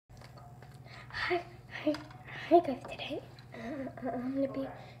Hi guys, today I'm going to be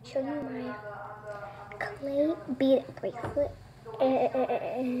showing you my clay bead bracelet,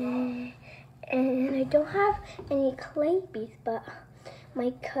 and I don't have any clay beads, but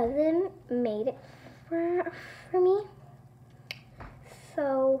my cousin made it for me,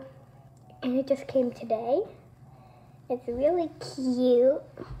 so, and it just came today. It's really cute,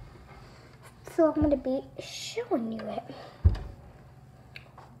 so I'm going to be showing you it.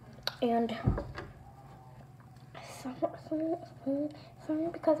 And sorry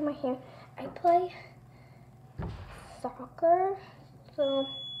because of my hair. I play soccer, so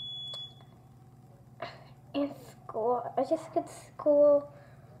in school. I just get school.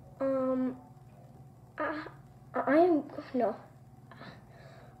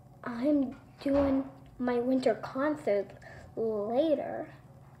 I'm doing my winter concert later,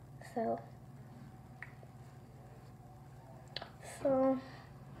 so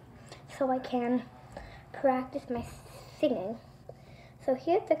I can practice my singing. So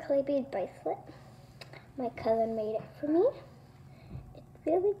here's the clay bead bracelet. My cousin made it for me. It's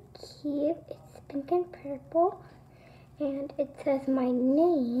really cute. It's pink and purple, and it says my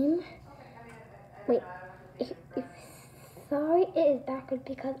name. Wait, sorry, it is backwards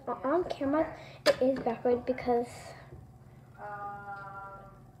because on camera it is backwards because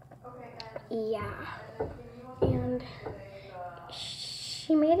yeah, and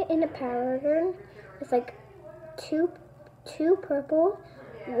she made it in a pattern. It's like two purple,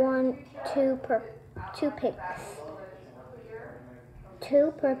 two pinks,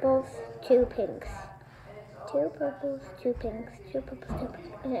 two purples, two pinks, two purples, two pinks, two purples, two pinks.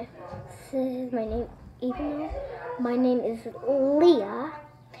 And it says my name, even though my name is Leah,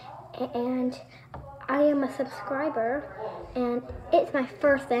 and I am a subscriber, and it's my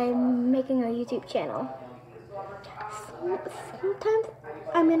first day making a YouTube channel. Sometimes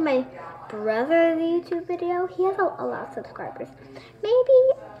I'm in my brother's YouTube video. He has a lot of subscribers.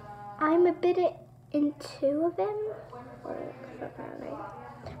 Maybe I'm a bit in two of them.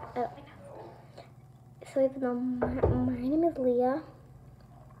 So even though my name is Leah,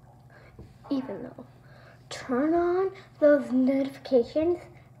 turn on those notifications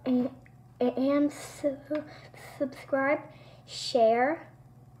and subscribe, share,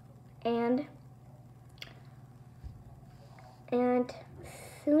 and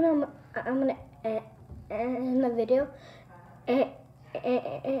soon I'm gonna end the video, and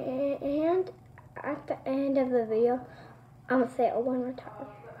at the end of the video I'm gonna say it one more time.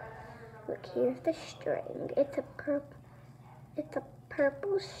 Look, here's the string. It's a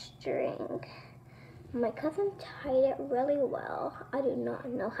purple string. My cousin tied it really well. I do not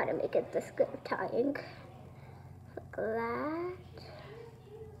know how to make it this good tying. Like that.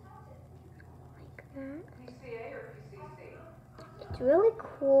 Like that. It's really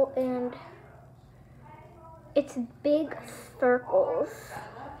cool, and it's big circles.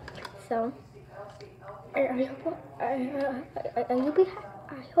 So I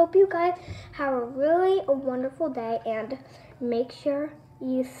hope you guys have a really wonderful day, and make sure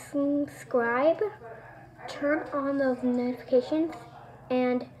you subscribe, turn on those notifications,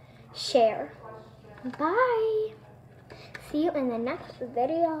 and share. Bye. See you in the next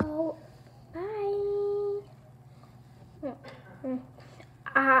video. Bye.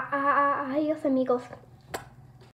 Adios, amigos.